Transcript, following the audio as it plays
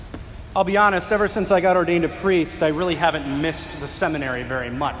I'll be honest, ever since I got ordained a priest, I really haven't missed the seminary very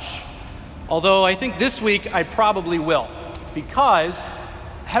much. Although I think this week I probably will, because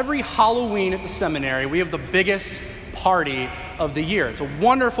every Halloween at the seminary, we have the biggest party of the year. It's a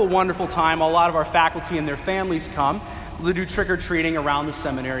wonderful, wonderful time. A lot of our faculty and their families come to do trick-or-treating around the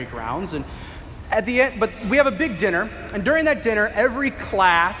seminary grounds. And at the end, but we have a big dinner, and during that dinner, every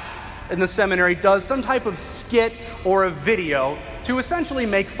class in the seminary does some type of skit or a video to essentially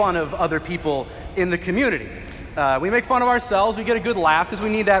make fun of other people in the community. We make fun of ourselves, we get a good laugh because we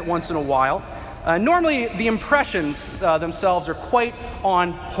need that once in a while. Normally, the impressions themselves are quite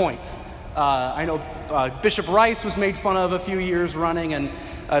on point. I know Bishop Rice was made fun of a few years running, and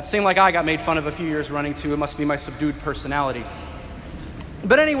it seemed like I got made fun of a few years running too. It must be my subdued personality.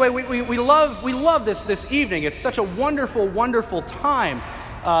 But anyway, we love this evening. It's such a wonderful, wonderful time.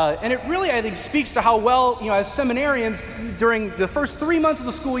 And it really, I think, speaks to how well, as seminarians, during the first 3 months of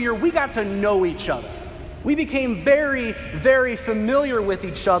the school year, we got to know each other. We became very, very familiar with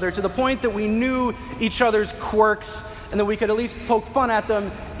each other to the point that we knew each other's quirks and that we could at least poke fun at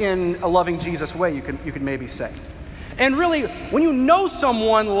them in a loving Jesus way, you could maybe say. And really, when you know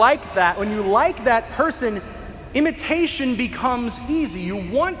someone like that, when you like that person, imitation becomes easy. You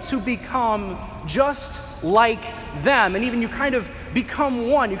want to become just like them, and even you kind of become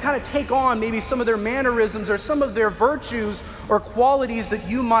one. You kind of take on maybe some of their mannerisms or some of their virtues or qualities that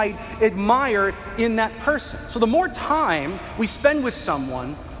you might admire in that person. So the more time we spend with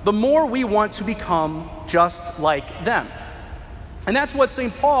someone, the more we want to become just like them. And that's what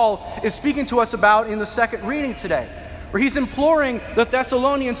St. Paul is speaking to us about in the second reading today, where he's imploring the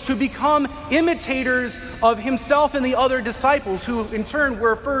Thessalonians to become imitators of himself and the other disciples, who in turn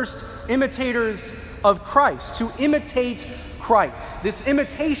were first imitators of Christ, to imitate Christ. This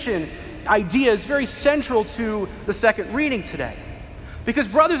imitation idea is very central to the second reading today. Because,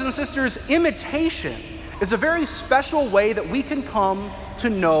 brothers and sisters, imitation is a very special way that we can come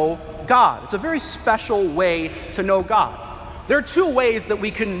to know God. It's a very special way to know God. There are two ways that we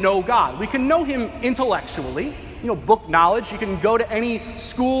can know God. We can know him intellectually, book knowledge. You can go to any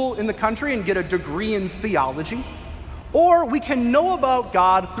school in the country and get a degree in theology. Or we can know about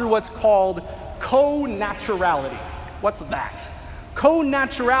God through what's called co-naturality. What's that?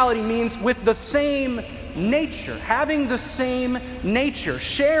 Co-naturality means with the same nature, having the same nature,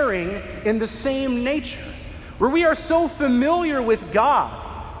 sharing in the same nature, where we are so familiar with God,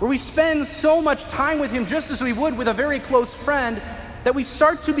 where we spend so much time with him just as we would with a very close friend, that we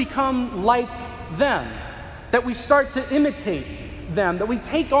start to become like them, that we start to imitate them, that we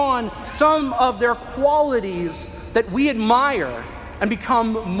take on some of their qualities that we admire and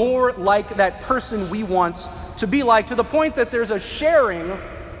become more like that person we want to be like, to the point that there's a sharing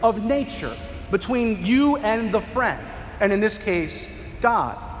of nature between you and the friend, and in this case,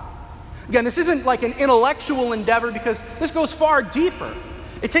 God. Again, this isn't like an intellectual endeavor, because this goes far deeper.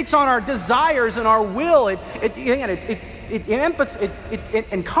 It takes on our desires and our will. It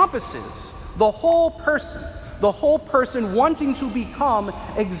encompasses the whole person wanting to become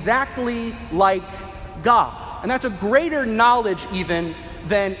exactly like God. And that's a greater knowledge even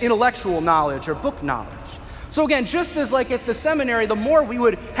than intellectual knowledge or book knowledge. So again, just as like at the seminary, the more we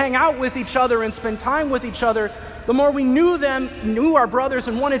would hang out with each other and spend time with each other, the more we knew our brothers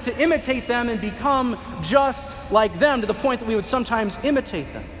and wanted to imitate them and become just like them, to the point that we would sometimes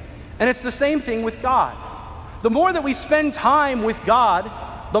imitate them. And it's the same thing with God. The more that we spend time with God,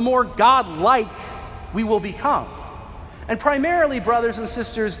 the more God-like we will become. And primarily, brothers and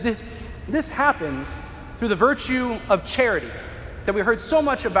sisters, this happens through the virtue of charity that we heard so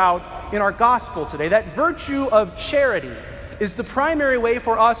much about in our gospel today. That virtue of charity is the primary way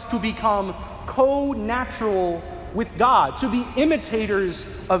for us to become co-natural with God, to be imitators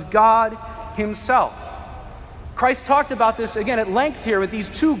of God himself. Christ talked about this again at length here with these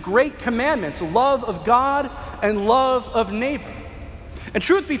two great commandments, love of God and love of neighbor. And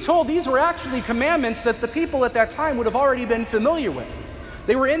truth be told, these were actually commandments that the people at that time would have already been familiar with.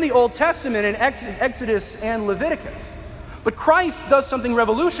 They were in the Old Testament in Exodus and Leviticus. But Christ does something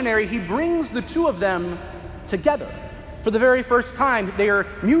revolutionary. He brings the two of them together. For the very first time, they are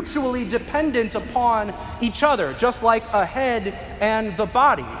mutually dependent upon each other, just like a head and the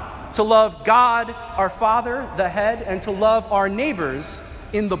body. To love God, our Father, the head, and to love our neighbors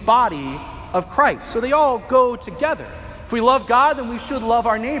in the body of Christ. So they all go together. If we love God, then we should love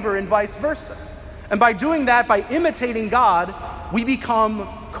our neighbor and vice versa. And by doing that, by imitating God, we become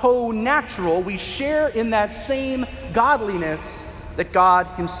co-natural. We share in that same godliness that God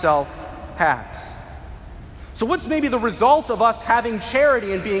himself has. So what's maybe the result of us having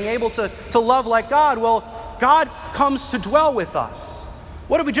charity and being able to love like God? Well, God comes to dwell with us.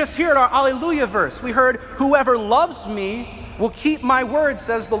 What did we just hear in our Alleluia verse? We heard, whoever loves me will keep my word,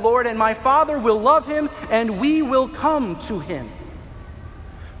 says the Lord, and my Father will love him, and we will come to him.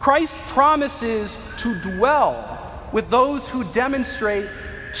 Christ promises to dwell with those who demonstrate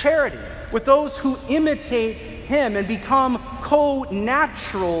charity, with those who imitate him and become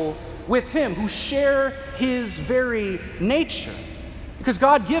co-natural with him, who share his very nature. Because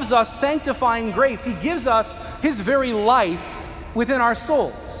God gives us sanctifying grace. He gives us his very life within our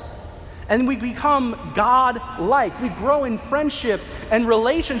souls. And we become God-like. We grow in friendship and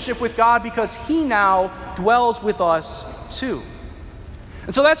relationship with God because he now dwells with us too.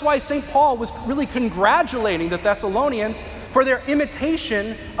 And so that's why St. Paul was really congratulating the Thessalonians for their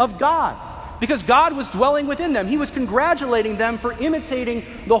imitation of God, because God was dwelling within them. He was congratulating them for imitating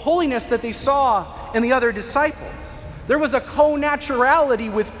the holiness that they saw in the other disciples. There was a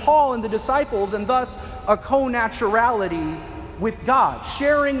co-naturality with Paul and the disciples, and thus a co-naturality with God,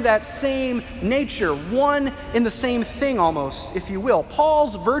 sharing that same nature, one in the same thing almost, if you will.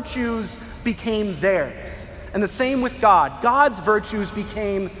 Paul's virtues became theirs. And the same with God. God's virtues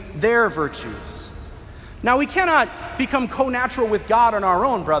became their virtues. Now, we cannot become co-natural with God on our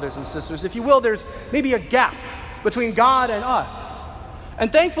own, brothers and sisters. If you will, there's maybe a gap between God and us.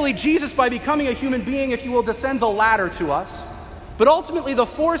 And thankfully, Jesus, by becoming a human being, if you will, descends a ladder to us. But ultimately, the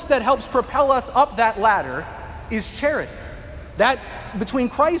force that helps propel us up that ladder is charity. That between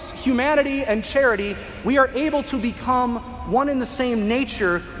Christ's humanity and charity, we are able to become one in the same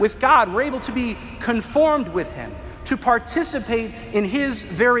nature with God. We're able to be conformed with him, to participate in his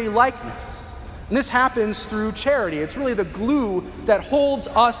very likeness. And this happens through charity. It's really the glue that holds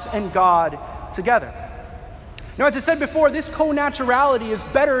us and God together. Now, as I said before, this co-naturality is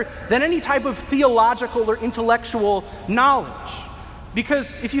better than any type of theological or intellectual knowledge.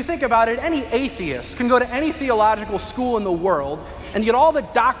 Because if you think about it, any atheist can go to any theological school in the world and get all the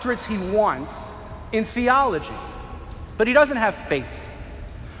doctorates he wants in theology. But he doesn't have faith.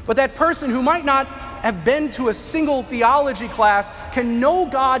 But that person who might not have been to a single theology class can know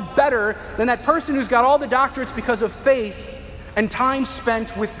God better than that person who's got all the doctorates because of faith and time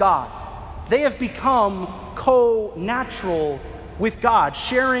spent with God. They have become co-natural with God,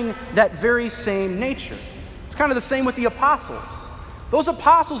 sharing that very same nature. It's kind of the same with the apostles. Those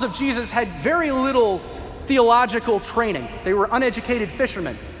apostles of Jesus had very little theological training. They were uneducated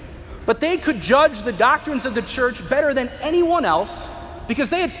fishermen. But they could judge the doctrines of the church better than anyone else because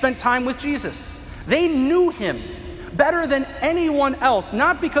they had spent time with Jesus. They knew him better than anyone else,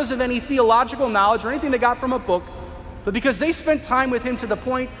 not because of any theological knowledge or anything they got from a book, but because they spent time with him to the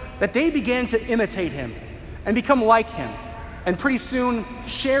point that they began to imitate him and become like him, and pretty soon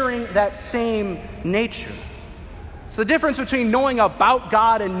sharing that same nature. It's the difference between knowing about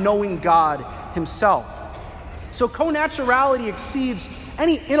God and knowing God himself. So co-naturality exceeds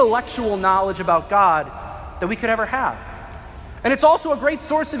any intellectual knowledge about God that we could ever have. And it's also a great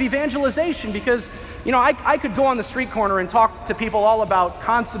source of evangelization because, I could go on the street corner and talk to people all about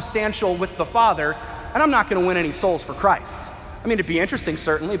consubstantial with the Father, and I'm not going to win any souls for Christ. I mean, it'd be interesting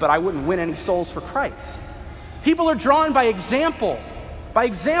certainly, but I wouldn't win any souls for Christ. People are drawn by example,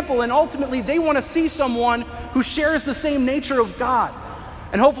 and ultimately they want to see someone who shares the same nature of God.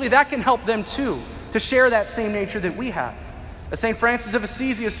 And hopefully that can help them too, to share that same nature that we have. As St. Francis of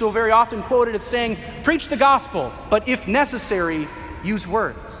Assisi is so very often quoted as saying, preach the gospel, but if necessary, use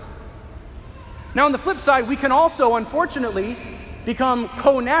words. Now on the flip side, we can also, unfortunately, become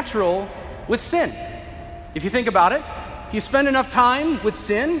co-natural with sin. If you think about it, if you spend enough time with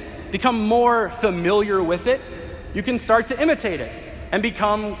sin, become more familiar with it, you can start to imitate it and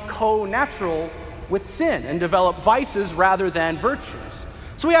become co-natural with sin and develop vices rather than virtues.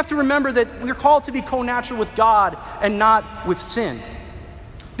 So we have to remember that we're called to be co-natural with God and not with sin.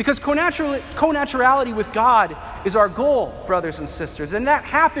 Because co-naturality with God is our goal, brothers and sisters. And that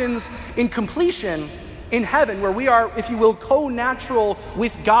happens in completion in heaven, where we are, if you will, co-natural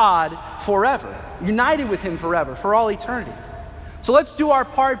with God forever, united with him forever, for all eternity. So let's do our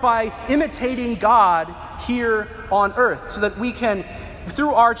part by imitating God here on earth so that we can,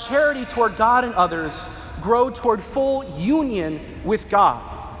 through our charity toward God and others, grow toward full union with God,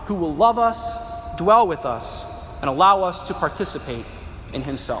 who will love us, dwell with us, and allow us to participate in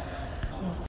himself.